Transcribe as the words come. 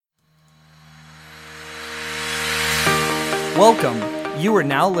Welcome. You are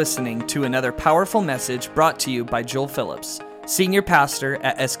now listening to another powerful message brought to you by Joel Phillips, Senior Pastor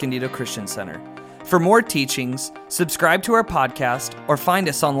at Escondido Christian Center. For more teachings, subscribe to our podcast or find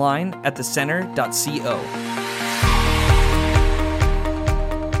us online at thecenter.co.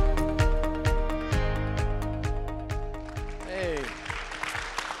 Hey,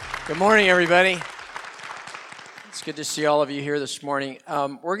 good morning, everybody. It's good to see all of you here this morning.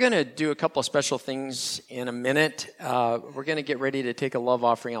 We're going to do a couple of special things in a minute. We're going to get ready to take a love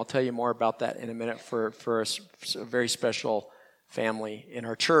offering. I'll tell you more about that in a minute for a very special family in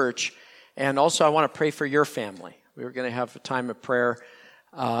our church. And also, I want to pray for your family. We're going to have a time of prayer.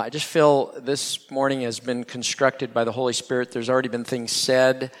 I just feel this morning has been constructed by the Holy Spirit. There's already been things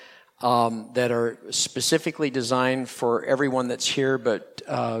said that are specifically designed for everyone that's here, but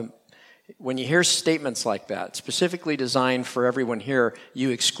when you hear statements like that, specifically designed for everyone here, you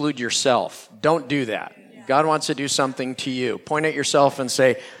exclude yourself. Don't do that. God wants to do something to you. Point at yourself and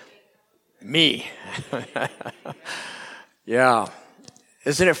say, me. Yeah.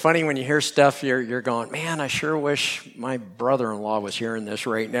 Isn't it funny when you hear stuff, you're going, man, I sure wish my brother-in-law was hearing this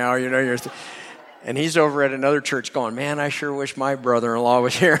right now. And he's over at another church going, man, I sure wish my brother-in-law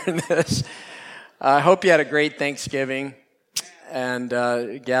was hearing this. I hope you had a great Thanksgiving and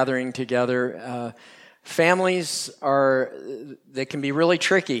gathering together. Families they can be really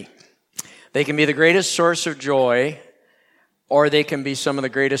tricky. They can be the greatest source of joy, or they can be some of the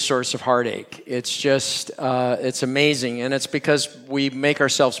greatest source of heartache. It's just, it's amazing. And it's because we make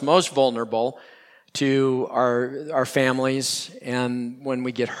ourselves most vulnerable to our families. And when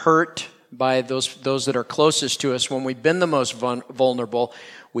we get hurt by those that are closest to us, when we've been the most vulnerable,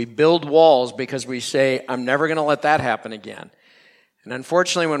 we build walls because we say, I'm never going to let that happen again. And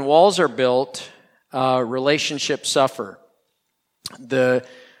unfortunately, when walls are built, relationships suffer. The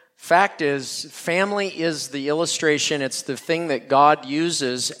fact is, family is the illustration. It's the thing that God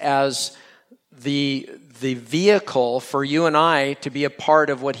uses as the vehicle for you and I to be a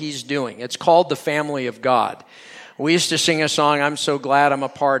part of what He's doing. It's called the family of God. We used to sing a song, I'm so glad I'm a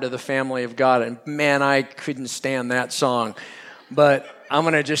part of the family of God. And man, I couldn't stand that song. But I'm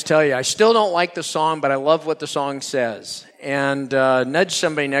going to just tell you, I still don't like the song, but I love what the song says. And nudge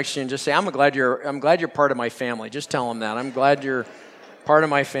somebody next to you and just say, I'm glad you're part of my family. Just tell them that. I'm glad you're part of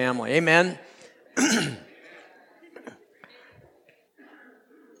my family. Amen.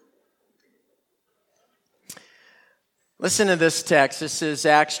 Listen to this text. This is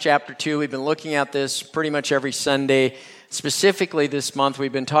Acts chapter 2. We've been looking at this pretty much every Sunday. Specifically this month,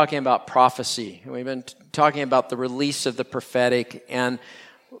 we've been talking about prophecy. We've been talking about the release of the prophetic. And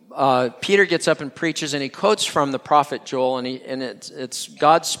Peter gets up and preaches, and he quotes from the prophet Joel, and it's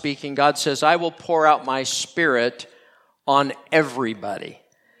God speaking. God says, I will pour out my spirit on everybody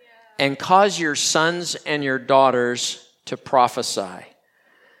and cause your sons and your daughters to prophesy.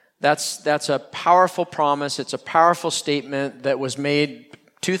 That's a powerful promise. It's a powerful statement that was made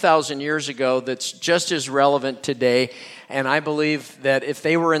 2,000 years ago that's just as relevant today. And I believe that if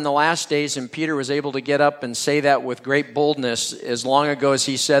they were in the last days and Peter was able to get up and say that with great boldness as long ago as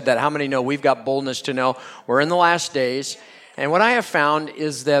he said that, how many know we've got boldness to know we're in the last days? And what I have found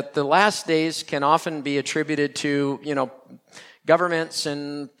is that the last days can often be attributed to, governments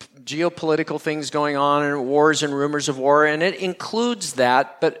and geopolitical things going on and wars and rumors of war, and it includes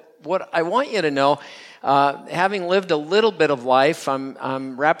that. But what I want you to know, having lived a little bit of life,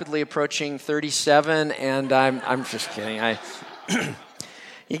 I'm rapidly approaching 37, and I'm just kidding.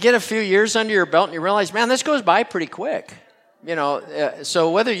 You get a few years under your belt, and you realize, man, this goes by pretty quick. So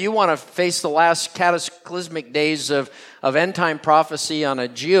whether you want to face the last cataclysmic days of end-time prophecy on a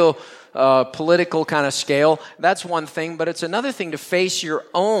geopolitical kind of scale, that's one thing, but it's another thing to face your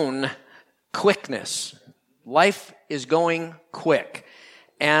own quickness. Life is going quick.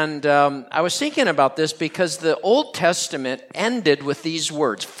 And I was thinking about this because the Old Testament ended with these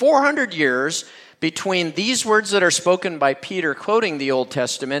words. 400 years between these words that are spoken by Peter quoting the Old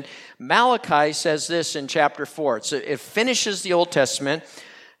Testament. Malachi says this in chapter 4. So it finishes the Old Testament.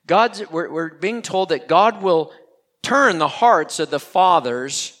 We're being told that God will turn the hearts of the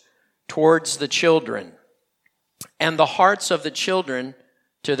fathers towards the children, and the hearts of the children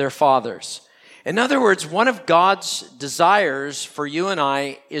to their fathers. In other words, one of God's desires for you and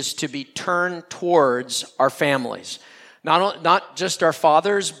I is to be turned towards our families. Not just our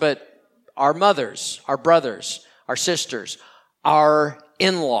fathers, but our mothers, our brothers, our sisters, our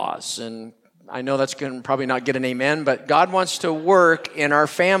in-laws. And I know that's going to probably not get an amen, but God wants to work in our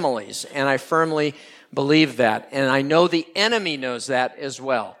families, and I firmly believe that. And I know the enemy knows that as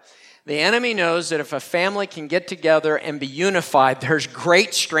well. The enemy knows that if a family can get together and be unified, there's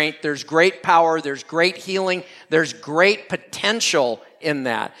great strength, there's great power, there's great healing, there's great potential in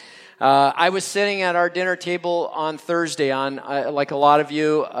that. I was sitting at our dinner table on Thursday, like a lot of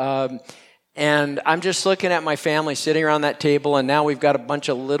you, and I'm just looking at my family sitting around that table, and now we've got a bunch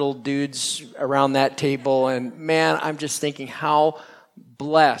of little dudes around that table, and man, I'm just thinking how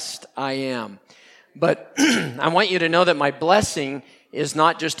blessed I am. But I want you to know that my blessing is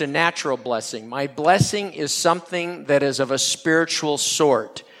not just a natural blessing. My blessing is something that is of a spiritual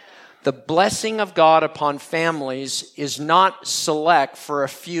sort. The blessing of God upon families is not select for a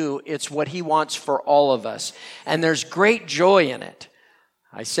few. It's what He wants for all of us. And there's great joy in it.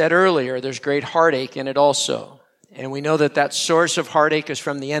 I said earlier, there's great heartache in it also. And we know that that source of heartache is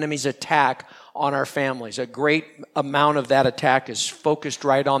from the enemy's attack on our families. A great amount of that attack is focused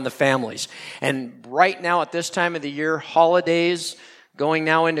right on the families. And right now at this time of the year, holidays, going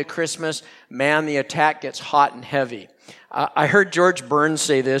now into Christmas, man, the attack gets hot and heavy. I heard George Burns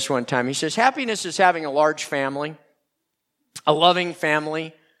say this one time. He says, happiness is having a large family, a loving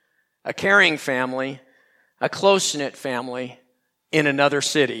family, a caring family, a close-knit family in another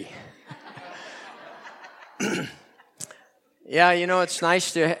city. Yeah, you know, it's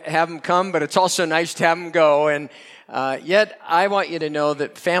nice to have them come, but it's also nice to have them go. And yet, I want you to know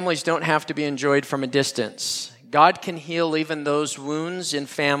that families don't have to be enjoyed from a distance. God can heal even those wounds in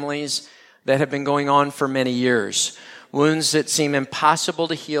families that have been going on for many years. Wounds that seem impossible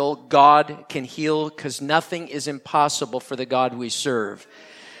to heal, God can heal because nothing is impossible for the God we serve.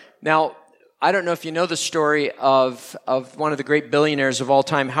 Now, I don't know if you know the story of one of the great billionaires of all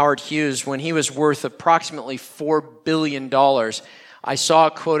time, Howard Hughes. When he was worth approximately $4 billion, I saw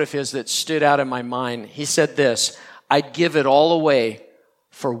a quote of his that stood out in my mind. He said this, "I'd give it all away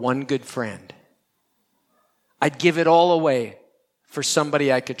for one good friend. I'd give it all away for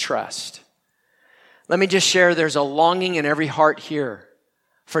somebody I could trust." Let me just share, there's a longing in every heart here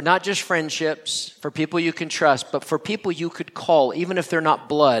for not just friendships, for people you can trust, but for people you could call, even if they're not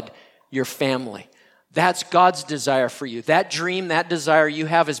blood, your family. That's God's desire for you. That dream, that desire you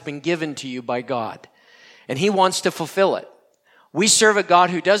have has been given to you by God, and He wants to fulfill it. We serve a God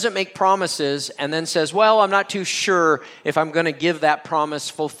who doesn't make promises and then says, well, I'm not too sure if I'm going to give that promise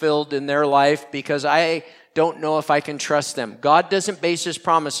fulfilled in their life because I don't know if I can trust them. God doesn't base His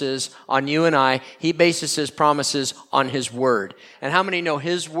promises on you and I. He bases His promises on His Word. And how many know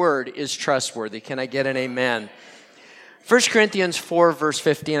His Word is trustworthy? Can I get an amen? 1 Corinthians 4, verse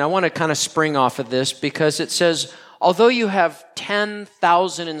 15, I want to kind of spring off of this because it says, although you have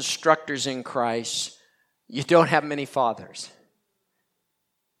 10,000 instructors in Christ, you don't have many fathers.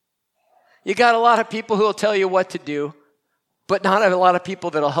 You got a lot of people who will tell you what to do, but not a lot of people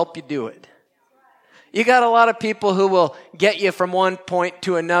that will help you do it. You got a lot of people who will get you from one point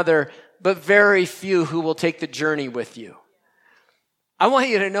to another, but very few who will take the journey with you. I want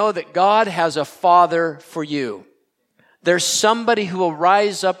you to know that God has a father for you. There's somebody who will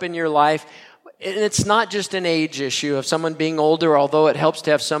rise up in your life, and it's not just an age issue of someone being older, although it helps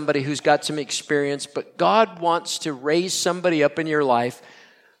to have somebody who's got some experience, but God wants to raise somebody up in your life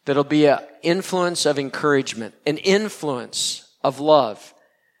that'll be an influence of encouragement, an influence of love,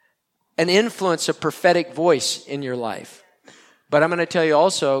 an influence of prophetic voice in your life. But I'm going to tell you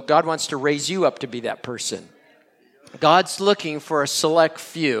also, God wants to raise you up to be that person. God's looking for a select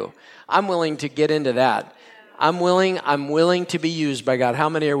few. I'm willing to get into that. I'm willing to be used by God. How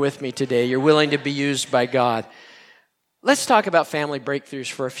many are with me today? You're willing to be used by God. Let's talk about family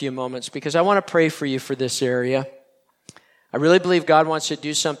breakthroughs for a few moments because I want to pray for you for this area. I really believe God wants to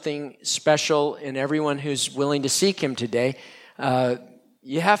do something special in everyone who's willing to seek Him today.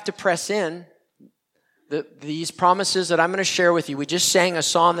 You have to press in. These promises that I'm going to share with you, we just sang a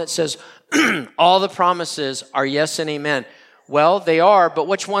song that says, all the promises are yes and amen. Well, they are, but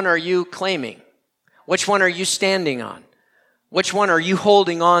which one are you claiming? Which one are you standing on? Which one are you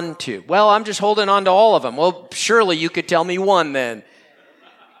holding on to? Well, I'm just holding on to all of them. Well, surely you could tell me one then.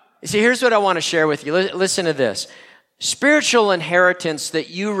 You see, here's what I want to share with you. Listen to this. Spiritual inheritance that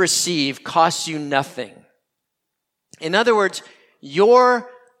you receive costs you nothing. In other words, you're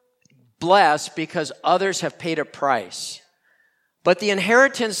blessed because others have paid a price. But the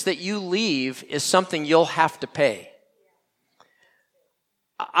inheritance that you leave is something you'll have to pay.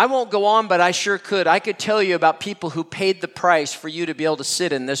 I won't go on, but I sure could. I could tell you about people who paid the price for you to be able to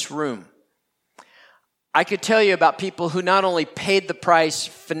sit in this room. I could tell you about people who not only paid the price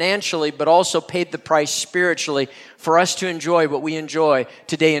financially, but also paid the price spiritually for us to enjoy what we enjoy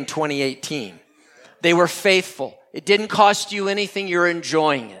today in 2018. They were faithful. It didn't cost you anything. You're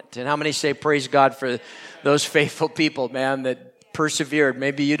enjoying it. And how many say praise God for those faithful people, man, that persevered.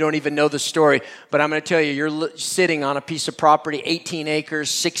 Maybe you don't even know the story, but I'm going to tell you, you're sitting on a piece of property, 18 acres,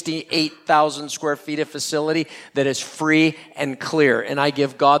 68,000 square feet of facility that is free and clear. And I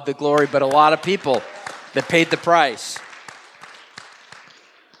give God the glory, but a lot of people that paid the price.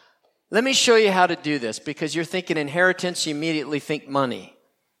 Let me show you how to do this, because you're thinking inheritance, you immediately think money.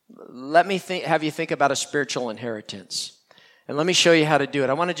 Let me have you think about a spiritual inheritance. And let me show you how to do it.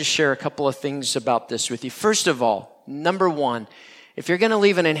 I want to just share a couple of things about this with you. First of all, number one, if you're going to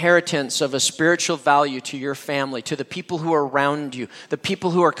leave an inheritance of a spiritual value to your family, to the people who are around you, the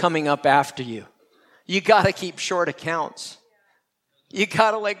people who are coming up after you, you got to keep short accounts. You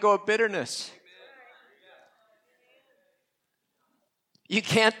got to let go of bitterness. You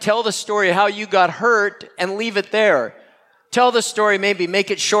can't tell the story of how you got hurt and leave it there. Tell the story, maybe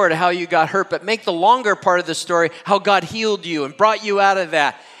make it short of how you got hurt, but make the longer part of the story how God healed you and brought you out of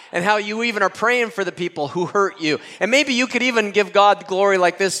that, and how you even are praying for the people who hurt you. And maybe you could even give God glory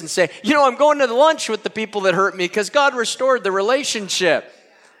like this and say, I'm going to lunch with the people that hurt me because God restored the relationship.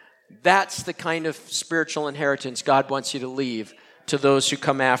 That's the kind of spiritual inheritance God wants you to leave to those who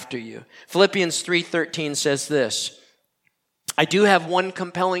come after you. Philippians 3:13 says this, I do have one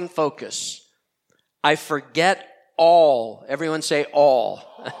compelling focus. I forget all. Everyone say all.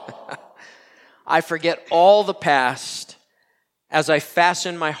 I forget all the past as I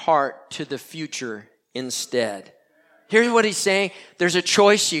fasten my heart to the future instead. Here's what he's saying. There's a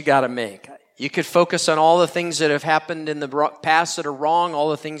choice you got to make. You could focus on all the things that have happened in the past that are wrong, all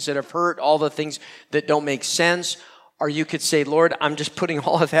the things that have hurt, all the things that don't make sense. Or you could say, Lord, I'm just putting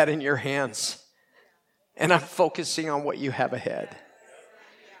all of that in your hands. And I'm focusing on what you have ahead.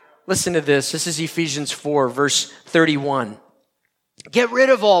 Listen to this. This is Ephesians 4, verse 31. Get rid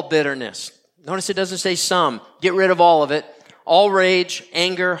of all bitterness. Notice it doesn't say some. Get rid of all of it. All rage,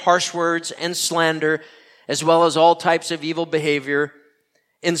 anger, harsh words, and slander, as well as all types of evil behavior.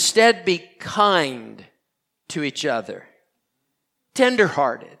 Instead, be kind to each other,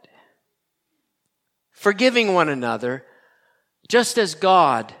 tenderhearted, forgiving one another, just as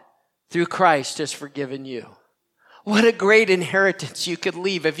God through Christ has forgiven you. What a great inheritance you could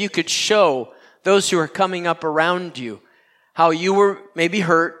leave if you could show those who are coming up around you how you were maybe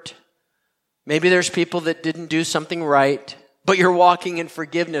hurt. Maybe there's people that didn't do something right, but you're walking in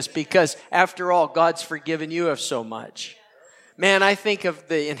forgiveness because after all, God's forgiven you of so much. Man, I think of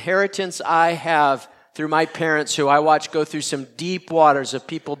the inheritance I have through my parents who I watched go through some deep waters of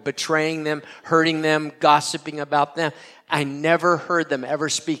people betraying them, hurting them, gossiping about them. I never heard them ever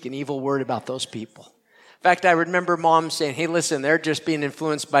speak an evil word about those people. In fact, I remember mom saying, hey, listen, they're just being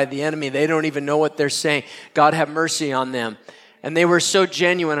influenced by the enemy. They don't even know what they're saying. God have mercy on them. And they were so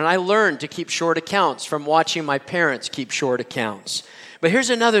genuine. And I learned to keep short accounts from watching my parents keep short accounts. But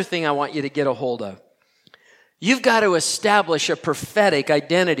here's another thing I want you to get a hold of. You've got to establish a prophetic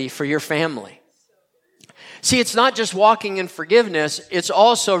identity for your family. See, it's not just walking in forgiveness. It's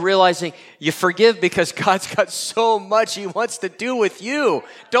also realizing you forgive because God's got so much He wants to do with you.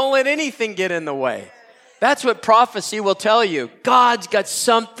 Don't let anything get in the way. That's what prophecy will tell you. God's got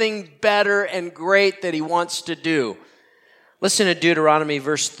something better and great that He wants to do. Listen to Deuteronomy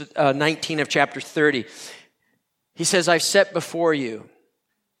verse 19 of chapter 30. He says, I've set before you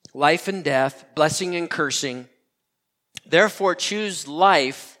life and death, blessing and cursing. Therefore choose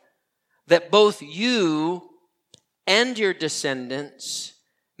life that both you and your descendants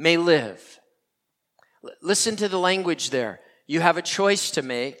may live. Listen to the language there. You have a choice to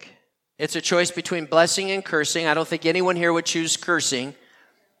make. It's a choice between blessing and cursing. I don't think anyone here would choose cursing.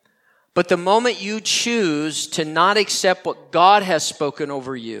 But the moment you choose to not accept what God has spoken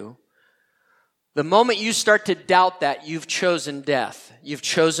over you, the moment you start to doubt that, you've chosen death. You've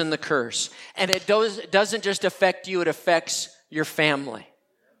chosen the curse. And it doesn't just affect you, it affects your family.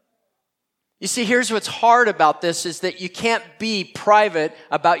 You see, here's what's hard about this is that you can't be private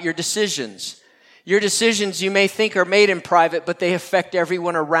about your decisions. Your decisions you may think are made in private, but they affect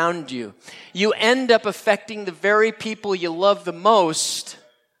everyone around you. You end up affecting the very people you love the most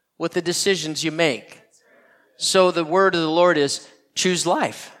with the decisions you make. So the word of the Lord is, choose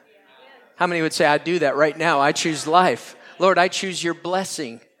life. How many would say, I do that right now? I choose life. Lord, I choose your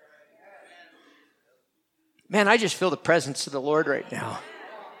blessing. Man, I just feel the presence of the Lord right now.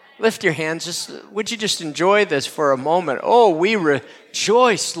 Lift your hands. Would you just enjoy this for a moment? Oh, we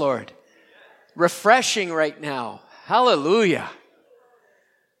rejoice, Lord. Refreshing right now. Hallelujah.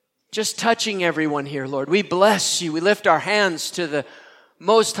 Just touching everyone here, Lord. We bless you. We lift our hands to the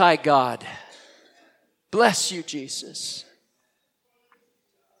Most High God. Bless you, Jesus.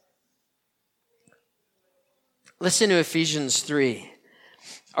 Listen to Ephesians 3,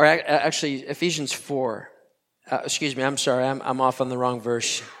 or actually Ephesians 4. Excuse me, I'm sorry, I'm off on the wrong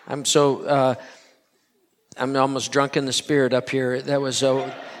verse. I'm almost drunk in the spirit up here. That was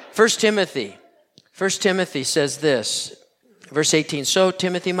 1 Timothy. 1 Timothy says this, verse 18, so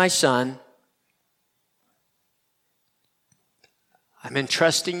Timothy, my son, I'm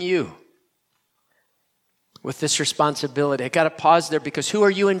entrusting you with this responsibility. I got to pause there because who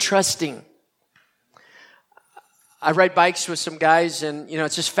are you entrusting? I ride bikes with some guys, and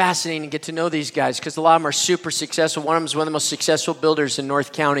it's just fascinating to get to know these guys because a lot of them are super successful. One of them is one of the most successful builders in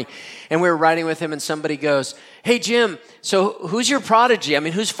North County, and we were riding with him, and somebody goes, "Hey Jim, so who's your prodigy? I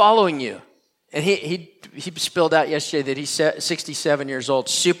mean, who's following you?" And he spilled out yesterday that he's 67 years old,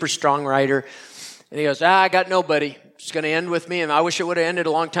 super strong rider, and he goes, "I got nobody. It's going to end with me, and I wish it would have ended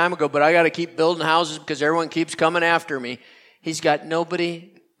a long time ago, but I got to keep building houses because everyone keeps coming after me." He's got nobody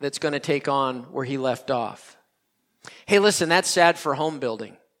that's going to take on where he left off. Hey, listen, that's sad for home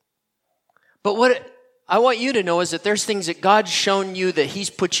building. But what I want you to know is that there's things that God's shown you that He's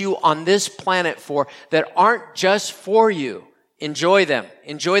put you on this planet for that aren't just for you. Enjoy them.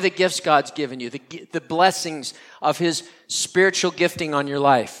 Enjoy the gifts God's given you, the blessings of His spiritual gifting on your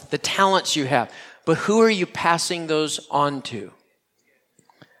life, the talents you have. But who are you passing those on to?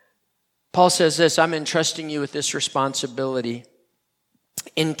 Paul says this, I'm entrusting you with this responsibility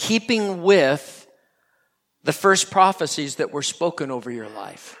in keeping with the first prophecies that were spoken over your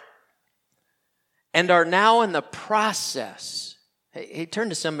life and are now in the process. Hey, turn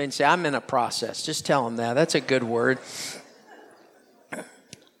to somebody and say, I'm in a process. Just tell them that. That's a good word.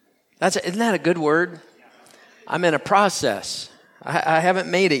 Isn't that a good word? I'm in a process. I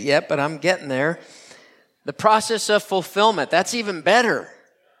haven't made it yet, but I'm getting there. The process of fulfillment. That's even better.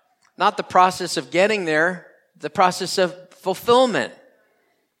 Not the process of getting there, the process of fulfillment.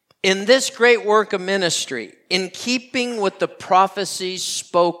 In this great work of ministry, in keeping with the prophecies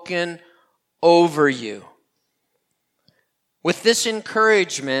spoken over you. With this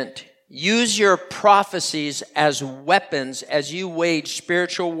encouragement, use your prophecies as weapons as you wage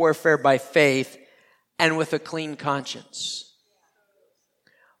spiritual warfare by faith and with a clean conscience.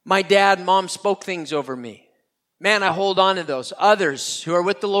 My dad and mom spoke things over me. Man, I hold on to those. Others who are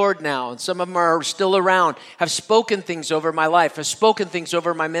with the Lord now, and some of them are still around, have spoken things over my life, have spoken things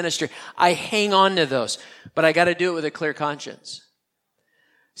over my ministry. I hang on to those, but I got to do it with a clear conscience.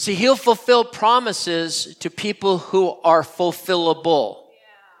 See, He'll fulfill promises to people who are fulfillable.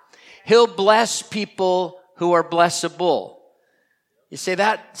 He'll bless people who are blessable. You say,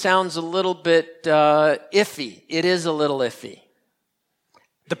 that sounds a little bit iffy. It is a little iffy.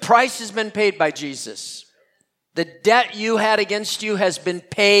 The price has been paid by Jesus. The debt you had against you has been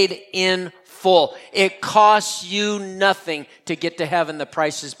paid in full. It costs you nothing to get to heaven. The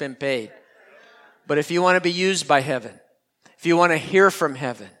price has been paid. But if you want to be used by heaven, if you want to hear from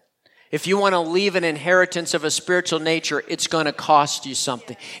heaven, if you want to leave an inheritance of a spiritual nature, it's going to cost you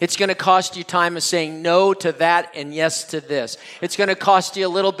something. It's going to cost you time of saying no to that and yes to this. It's going to cost you a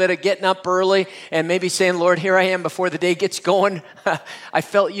little bit of getting up early and maybe saying, Lord, here I am before the day gets going. I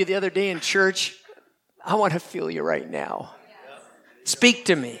felt you the other day in church. I want to feel you right now. Speak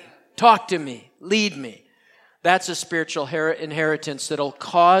to me. Talk to me. Lead me. That's a spiritual inheritance that'll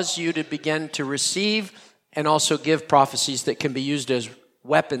cause you to begin to receive and also give prophecies that can be used as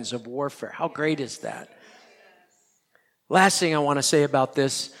weapons of warfare. How great is that? Last thing I want to say about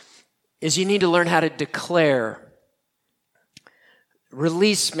this is you need to learn how to declare.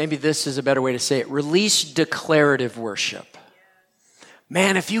 Release, maybe this is a better way to say it, release declarative worship.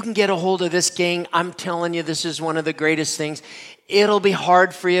 Man, if you can get a hold of this, gang, I'm telling you, this is one of the greatest things. It'll be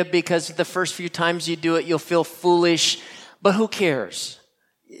hard for you because the first few times you do it, you'll feel foolish, but who cares?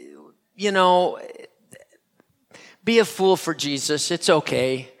 You know, be a fool for Jesus. It's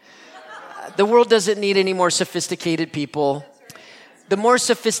okay. The world doesn't need any more sophisticated people. The more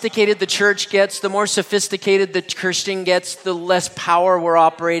sophisticated the church gets, the more sophisticated the Christian gets, the less power we're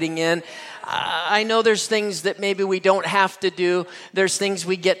operating in. I know there's things that maybe we don't have to do. There's things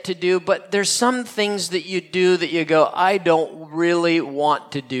we get to do, but there's some things that you do that you go, I don't really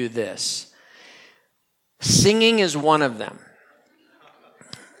want to do this. Singing is one of them.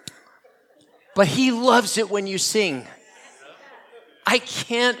 But He loves it when you sing. I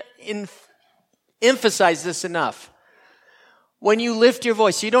can't emphasize this enough. When you lift your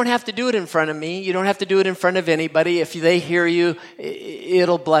voice, you don't have to do it in front of me. You don't have to do it in front of anybody. If they hear you,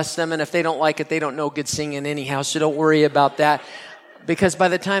 it'll bless them. And if they don't like it, they don't know good singing anyhow. So don't worry about that. Because by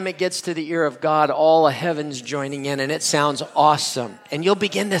the time it gets to the ear of God, all of heaven's joining in and it sounds awesome. And you'll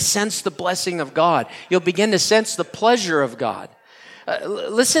begin to sense the blessing of God. You'll begin to sense the pleasure of God.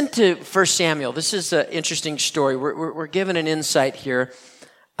 Listen to 1 Samuel. This is an interesting story. We're given an insight here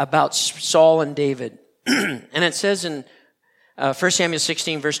about Saul and David. And it says in 1 Samuel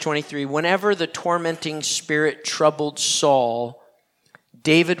 16, verse 23, whenever the tormenting spirit troubled Saul,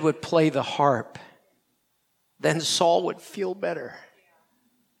 David would play the harp. Then Saul would feel better.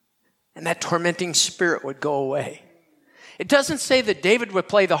 And that tormenting spirit would go away. It doesn't say that David would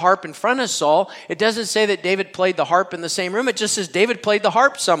play the harp in front of Saul. It doesn't say that David played the harp in the same room. It just says David played the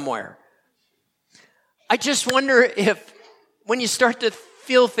harp somewhere. I just wonder if when you start to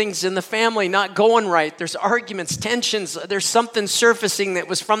feel things in the family not going right, there's arguments, tensions, there's something surfacing that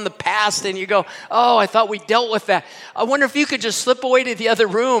was from the past, and you go, oh, I thought we dealt with that. I wonder if you could just slip away to the other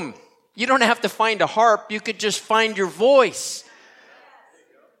room. You don't have to find a harp. You could just find your voice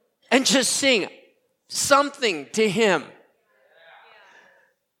and just sing something to him.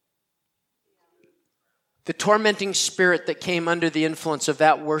 The tormenting spirit that came under the influence of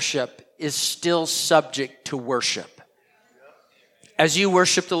that worship is still subject to worship. As you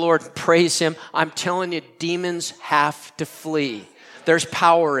worship the Lord, praise him, I'm telling you, demons have to flee. There's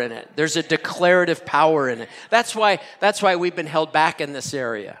power in it. There's a declarative power in it. That's why we've been held back in this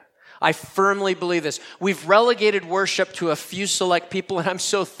area. I firmly believe this. We've relegated worship to a few select people, and I'm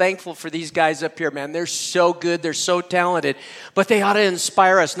so thankful for these guys up here, man. They're so good. They're so talented. But they ought to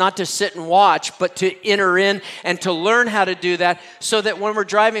inspire us not to sit and watch, but to enter in and to learn how to do that so that when we're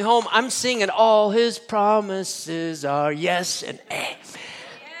driving home, I'm singing, all his promises are yes and amen.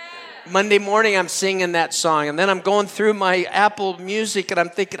 Monday morning, I'm singing that song, and then I'm going through my Apple Music, and I'm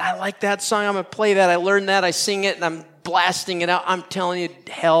thinking, I like that song. I'm going to play that. I learned that. I sing it, and I'm blasting it out. I'm telling you,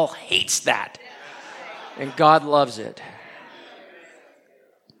 hell hates that, and God loves it.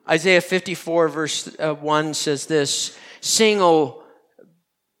 Isaiah 54, verse 1 says this, sing, O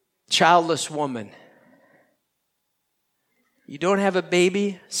childless woman. You don't have a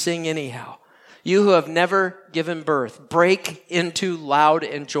baby? Sing anyhow. You who have never given birth, break into loud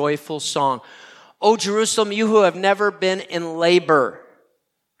and joyful song. O Jerusalem, you who have never been in labor,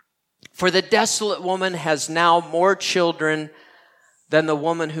 for the desolate woman has now more children than the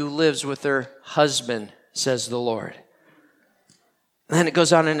woman who lives with her husband, says the Lord. And then it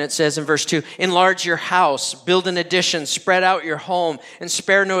goes on and it says in verse 2, enlarge your house, build an addition, spread out your home, and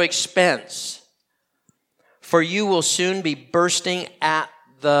spare no expense. For you will soon be bursting at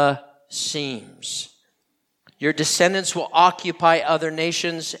the seams. Your descendants will occupy other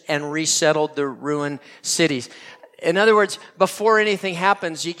nations and resettle the ruined cities. In other words, before anything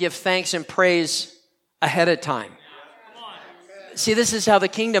happens, you give thanks and praise ahead of time. See, this is how the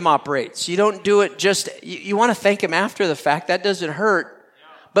kingdom operates. You don't do it just, you want to thank him after the fact. That doesn't hurt.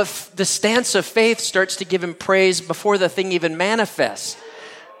 But the stance of faith starts to give him praise before the thing even manifests.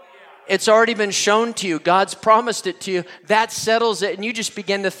 It's already been shown to you. God's promised it to you. That settles it, and you just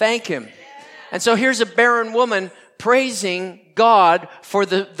begin to thank him. And so here's a barren woman praising God for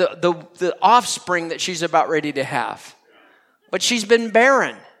the offspring that she's about ready to have. But she's been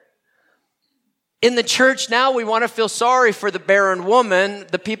barren. In the church now, we want to feel sorry for the barren woman,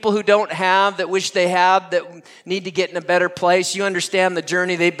 the people who don't have, that wish they had, that need to get in a better place. You understand the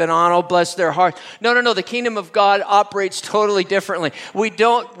journey they've been on. Oh, bless their heart. No. The kingdom of God operates totally differently.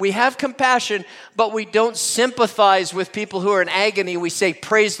 We have compassion, but we don't sympathize with people who are in agony. We say,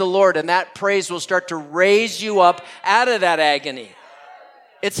 praise the Lord, and that praise will start to raise you up out of that agony.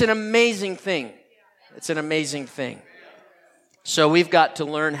 It's an amazing thing. It's an amazing thing. So we've got to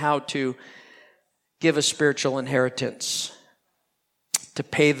learn how to give a spiritual inheritance, to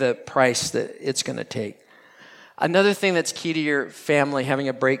pay the price that it's going to take. Another thing that's key to your family having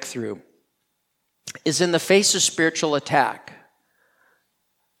a breakthrough is in the face of spiritual attack,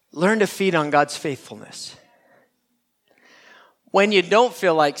 learn to feed on God's faithfulness. When you don't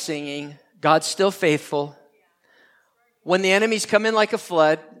feel like singing, God's still faithful. When the enemies come in like a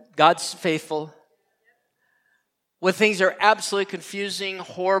flood, God's faithful. When things are absolutely confusing,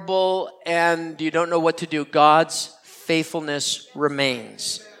 horrible, and you don't know what to do, God's faithfulness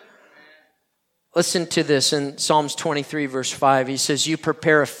remains. Listen to this in Psalms 23, verse 5. He says, you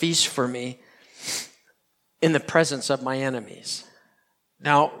prepare a feast for me in the presence of my enemies.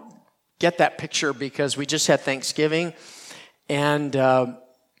 Now, get that picture because we just had Thanksgiving, and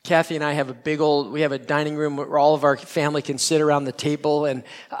Kathy and I have we have a dining room where all of our family can sit around the table, and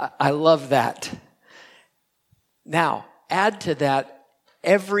I love that. Now, add to that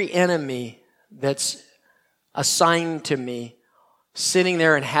every enemy that's assigned to me sitting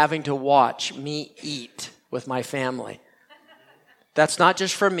there and having to watch me eat with my family. That's not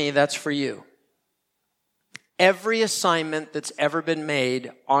just for me, that's for you. Every assignment that's ever been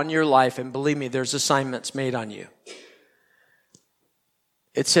made on your life, and believe me, there's assignments made on you.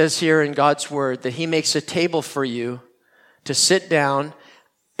 It says here in God's word that he makes a table for you to sit down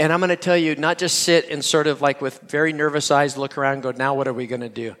And I'm going to tell you, not just sit and sort of like with very nervous eyes look around and go, now what are we going to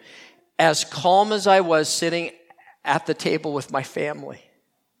do? As calm as I was sitting at the table with my family,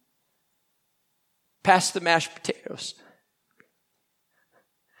 pass the mashed potatoes.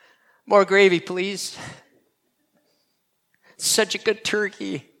 More gravy, please. Such a good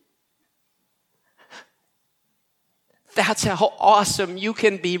turkey. That's how awesome you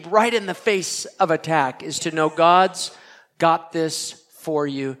can be right in the face of attack, is to know God's got this for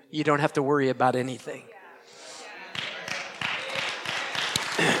you. You don't have to worry about anything.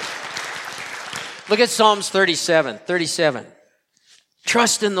 Look at Psalms 37.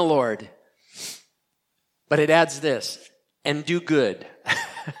 Trust in the Lord. But it adds this, and do good.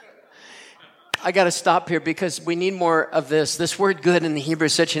 I got to stop here because we need more of this. This word good in the Hebrew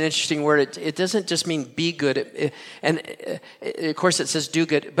is such an interesting word. It doesn't just mean be good. Of course it says do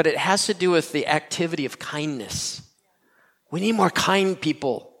good, but it has to do with the activity of kindness. We need more kind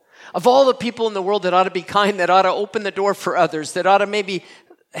people. Of all the people in the world that ought to be kind, that ought to open the door for others, that ought to maybe,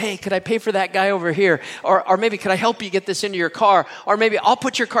 hey, could I pay for that guy over here? Or maybe could I help you get this into your car? Or maybe I'll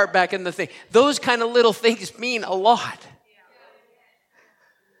put your cart back in the thing. Those kind of little things mean a lot.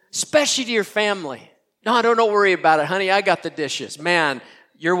 Especially to your family. No, don't worry about it, honey. I got the dishes. Man,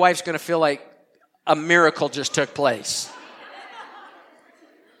 your wife's going to feel like a miracle just took place.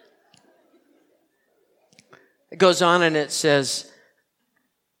 It goes on and it says,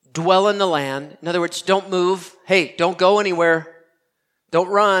 dwell in the land. In other words, don't move. Hey, don't go anywhere. Don't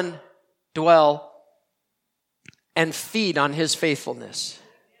run. Dwell. And feed on his faithfulness.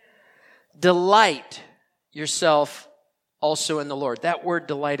 Delight yourself also in the Lord. That word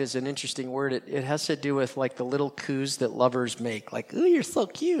delight is an interesting word. It has to do with like the little coos that lovers make. Like, oh, you're so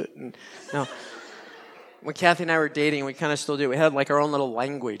cute. And now, when Kathy and I were dating, we kind of still do. We had like our own little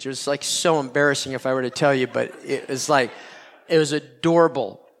language. It was like so embarrassing if I were to tell you, but it was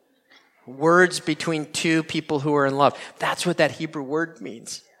adorable. Words between two people who are in love. That's what that Hebrew word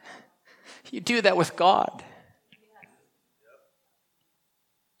means. You do that with God.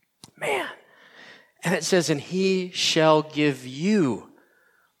 Man. And it says, and he shall give you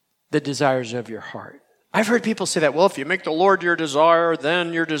the desires of your heart. I've heard people say that, well, if you make the Lord your desire,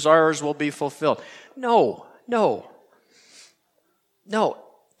 then your desires will be fulfilled. No.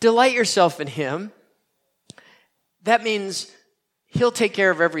 Delight yourself in him. That means he'll take care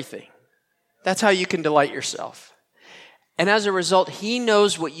of everything. That's how you can delight yourself. And as a result, he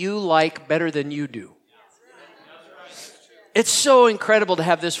knows what you like better than you do. It's so incredible to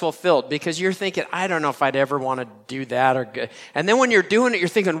have this fulfilled because you're thinking, I don't know if I'd ever want to do that. And then when you're doing it, you're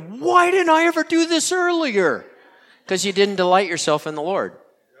thinking, why didn't I ever do this earlier? Because you didn't delight yourself in the Lord.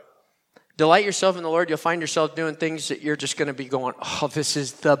 Delight yourself in the Lord, you'll find yourself doing things that you're just going to be going, oh, this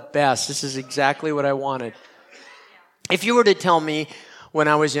is the best. This is exactly what I wanted. If you were to tell me when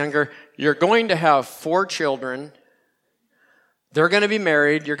I was younger, you're going to have 4 children, they're going to be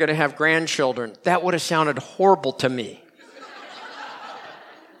married, you're going to have grandchildren, that would have sounded horrible to me.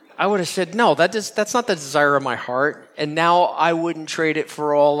 I would have said, no, that's not the desire of my heart. And now I wouldn't trade it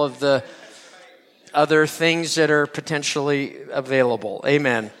for all of the other things that are potentially available.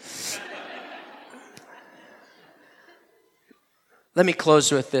 Amen. Let me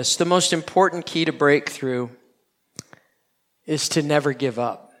close with this. The most important key to breakthrough is to never give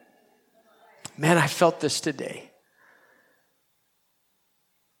up. Man, I felt this today.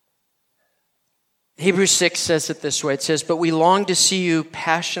 Hebrews 6 says it this way. It says, but we long to see you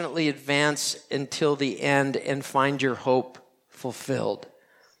passionately advance until the end and find your hope fulfilled.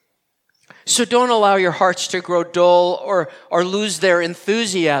 So don't allow your hearts to grow dull or lose their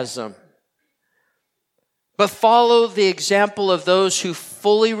enthusiasm. But follow the example of those who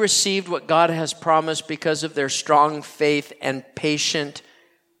fully received what God has promised because of their strong faith and patient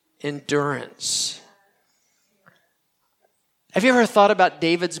endurance. Have you ever thought about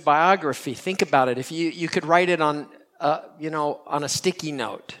David's biography? Think about it. If you could write it on a sticky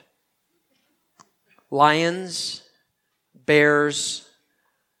note. Lions, bears,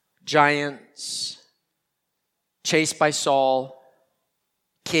 giants, chased by Saul,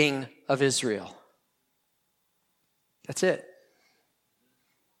 king of Israel. That's it.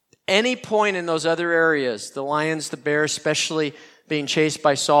 Any point in those other areas, the lions, the bears, especially being chased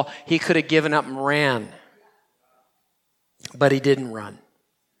by Saul, he could have given up and ran. But he didn't run.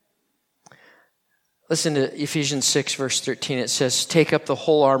 Listen to Ephesians 6, verse 13. It says, take up the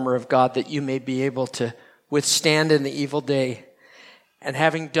whole armor of God that you may be able to withstand in the evil day. And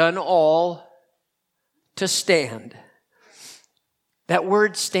having done all, to stand. That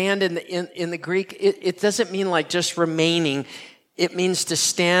word stand in the Greek, it doesn't mean like just remaining. It means to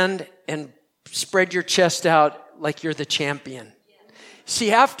stand and spread your chest out like you're the champion.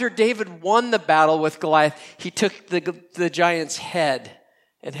 See, after David won the battle with Goliath, he took the giant's head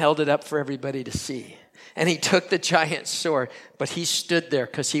and held it up for everybody to see. And he took the giant's sword, but he stood there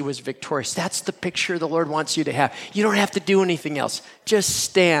because he was victorious. That's the picture the Lord wants you to have. You don't have to do anything else. Just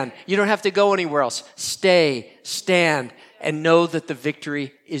stand. You don't have to go anywhere else. Stay, stand, and know that the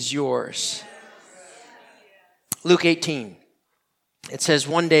victory is yours. Luke 18. It says,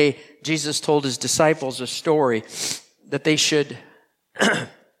 one day Jesus told his disciples a story that they should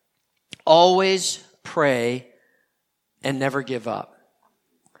always pray and never give up.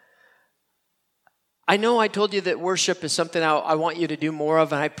 I know I told you that worship is something I want you to do more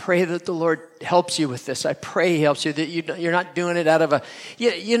of, and I pray that the Lord helps you with this. I pray He helps you, that you're not doing it out of a...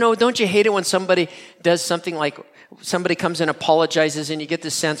 You know, don't you hate it when somebody does something like somebody comes and apologizes and you get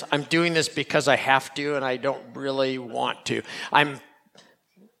the sense, I'm doing this because I have to and I don't really want to.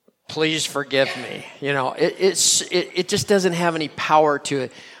 Please forgive me. You know, it just doesn't have any power to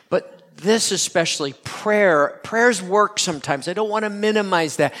it. But this especially, prayers work sometimes. I don't want to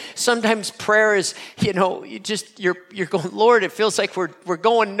minimize that. Sometimes prayer is, you know, you're going, Lord, it feels like we're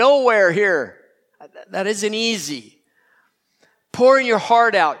going nowhere here. That isn't easy. Pouring your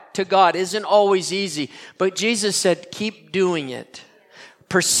heart out to God isn't always easy. But Jesus said, keep doing it.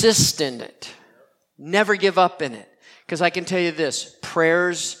 Persist in it. Never give up in it. Because I can tell you this,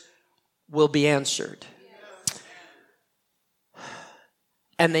 prayers will be answered.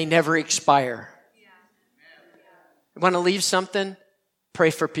 And they never expire. You want to leave something? Pray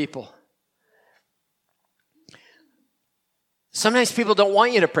for people. Sometimes people don't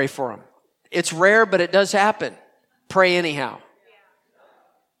want you to pray for them. It's rare, but it does happen. Pray anyhow.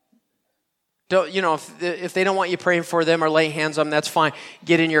 Don't, you know, if they don't want you praying for them or laying hands on them, that's fine.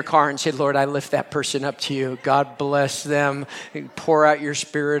 Get in your car and say, Lord, I lift that person up to you. God bless them. Pour out your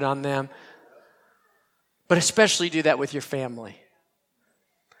spirit on them. But especially do that with your family.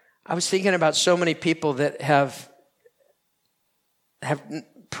 I was thinking about so many people that have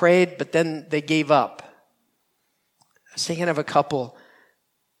prayed, but then they gave up. I was thinking of a couple.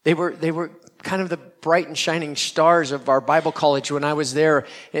 They were kind of the bright and shining stars of our Bible college when I was there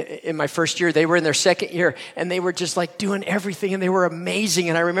in my first year. They were in their second year, and they were just like doing everything, and they were amazing.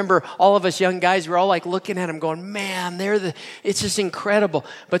 And I remember all of us young guys were all like looking at them going, man, it's just incredible.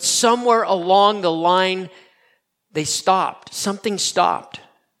 But somewhere along the line, they stopped. Something stopped.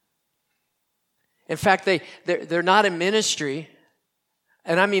 In fact, they're not in ministry.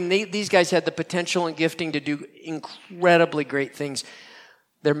 And I mean, these guys had the potential and gifting to do incredibly great things.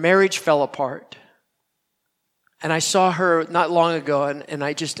 Their marriage fell apart. And I saw her not long ago, and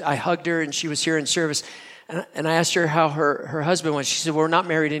I hugged her, and she was here in service. And I asked her how her husband was. She said, we're not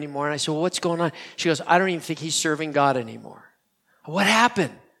married anymore. And I said, well, what's going on? She goes, I don't even think he's serving God anymore. What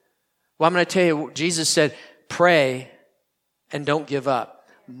happened? Well, I'm going to tell you, Jesus said, pray and don't give up.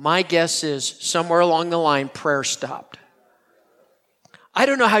 My guess is somewhere along the line, prayer stopped. I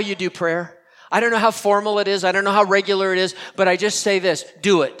don't know how you do prayer. I don't know how formal it is. I don't know how regular it is. But I just say this,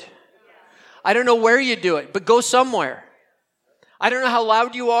 do it. I don't know where you do it, but go somewhere. I don't know how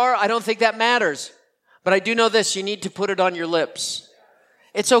loud you are. I don't think that matters. But I do know this, you need to put it on your lips.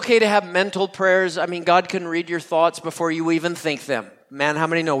 It's okay to have mental prayers. I mean, God can read your thoughts before you even think them. Man, how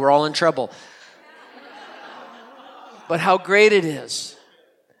many know we're all in trouble? But how great it is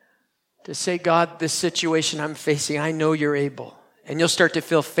to say, God, this situation I'm facing, I know you're able. And you'll start to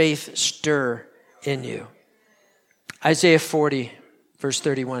feel faith stir in you. Isaiah 40, verse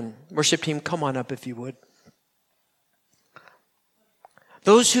 31. Worship team, come on up if you would.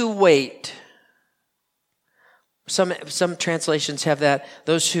 Those who wait, some translations have that,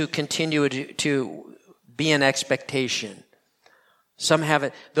 those who continue to be in expectation. Some have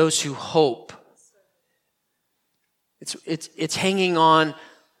it, those who hope. It's hanging on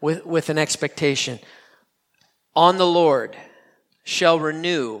with an expectation. On the Lord shall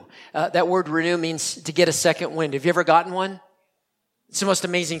renew. That word renew means to get a second wind. Have you ever gotten one? It's the most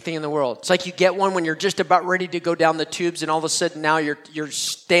amazing thing in the world. It's like you get one when you're just about ready to go down the tubes, and all of a sudden now you're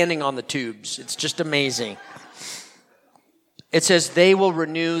standing on the tubes. It's just amazing. It says, they will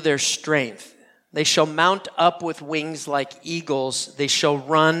renew their strength. They shall mount up with wings like eagles. They shall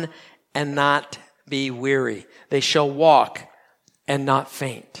run and not be weary. They shall walk and not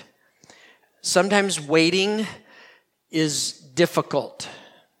faint. Sometimes waiting is difficult.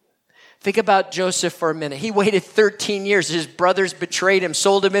 Think about Joseph for a minute. He waited 13 years. His brothers betrayed him,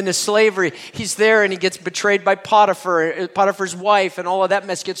 sold him into slavery. He's there and he gets betrayed by Potiphar's wife, and all of that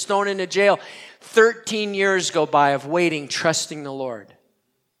mess, gets thrown into jail. 13 years go by of waiting, trusting the Lord.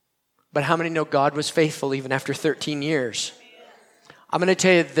 But how many know God was faithful even after 13 years? I'm going to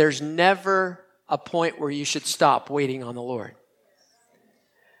tell you, there's never a point where you should stop waiting on the Lord.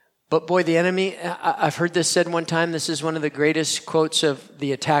 But boy, the enemy, I've heard this said one time, this is one of the greatest quotes of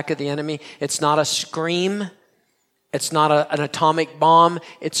the attack of the enemy. It's not a scream. It's not an atomic bomb.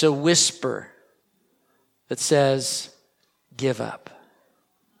 It's a whisper that says, give up.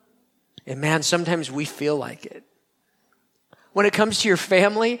 And man, sometimes we feel like it. When it comes to your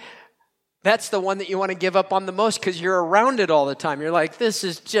family, that's the one that you want to give up on the most because you're around it all the time. You're like, this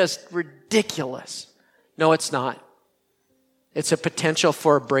is just ridiculous. No, it's not. It's a potential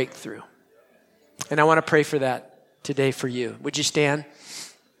for a breakthrough. And I want to pray for that today for you. Would you stand?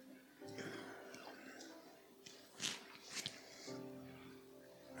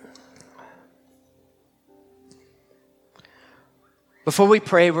 Before we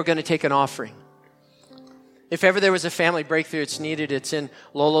pray, we're going to take an offering. If ever there was a family breakthrough it's needed, it's in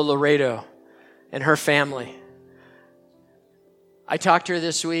Lola Laredo and her family. I talked to her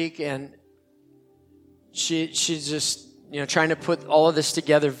this week, and she's just, trying to put all of this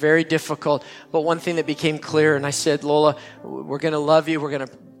together, very difficult. But one thing that became clear, and I said, Lola, we're going to love you. We're going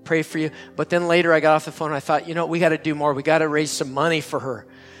to pray for you. But then later I got off the phone and I thought, we got to do more. We got to raise some money for her.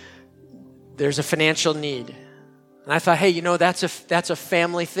 There's a financial need. And I thought, hey, that's a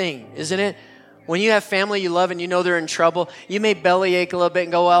family thing, isn't it? When you have family you love and they're in trouble, you may bellyache a little bit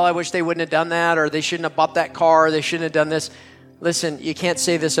and go, well, I wish they wouldn't have done that, or they shouldn't have bought that car, or they shouldn't have done this. Listen, you can't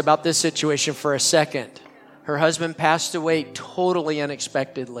say this about this situation for a second. Her husband passed away totally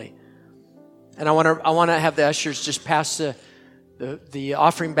unexpectedly. And I want to have the ushers just pass the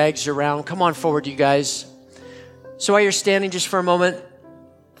offering bags around. Come on forward, you guys. So while you're standing just for a moment,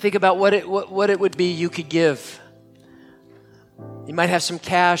 think about what it would be you could give. You might have some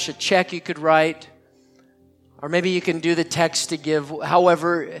cash, a check you could write, or maybe you can do the text to give.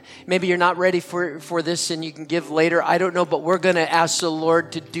 However, maybe you're not ready for this and you can give later. I don't know, but we're going to ask the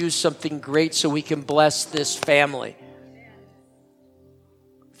Lord to do something great so we can bless this family.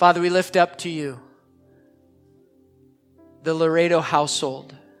 Father, we lift up to you the Laredo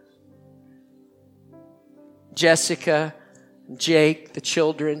household. Jessica, Jake, the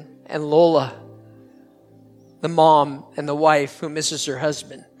children, and Lola, the mom and the wife who misses her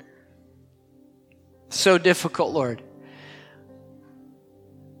husband. So difficult, Lord.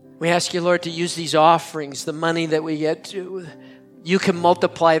 We ask you, Lord, to use these offerings, the money that we get to. You can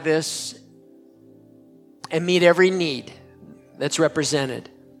multiply this and meet every need that's represented.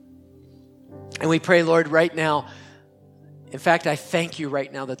 And we pray, Lord, right now, in fact, I thank you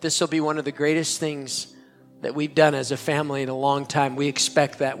right now that this will be one of the greatest things that we've done as a family in a long time. We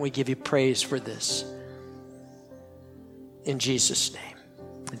expect that, and we give you praise for this. In Jesus' name.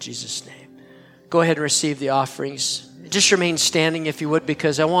 In Jesus' name. Go ahead and receive the offerings. Just remain standing if you would,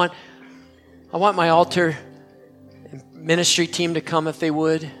 because I want my altar and ministry team to come if they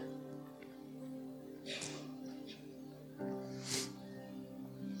would.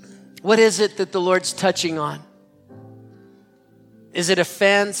 What is it that the Lord's touching on? Is it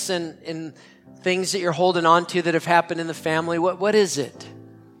offense and things that you're holding on to that have happened in the family? What is it?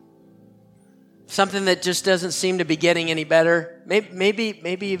 Something that just doesn't seem to be getting any better, maybe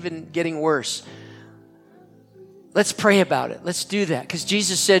even getting worse. Let's pray about it. Let's do that. Because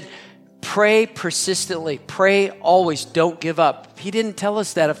Jesus said, pray persistently. Pray always. Don't give up. He didn't tell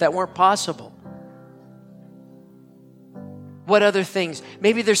us that if that weren't possible. What other things?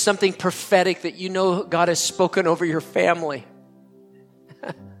 Maybe there's something prophetic that God has spoken over your family.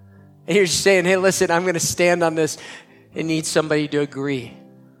 And you're just saying, hey, listen, I'm going to stand on this and need somebody to agree.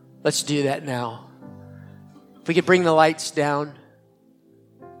 Let's do that now. If we could bring the lights down.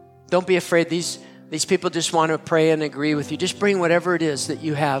 Don't be afraid. These people just want to pray and agree with you. Just bring whatever it is that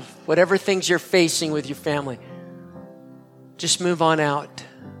you have, whatever things you're facing with your family. Just move on out.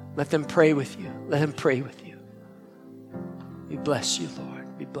 Let them pray with you. Let them pray with you. We bless you,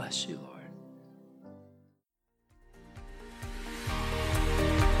 Lord. We bless you, Lord.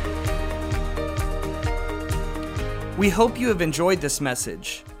 We hope you have enjoyed this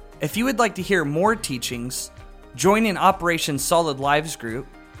message. If you would like to hear more teachings, join in Operation Solid Lives group,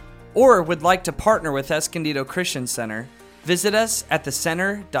 or would like to partner with Escondido Christian Center, visit us at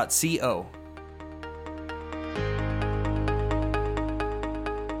thecenter.co.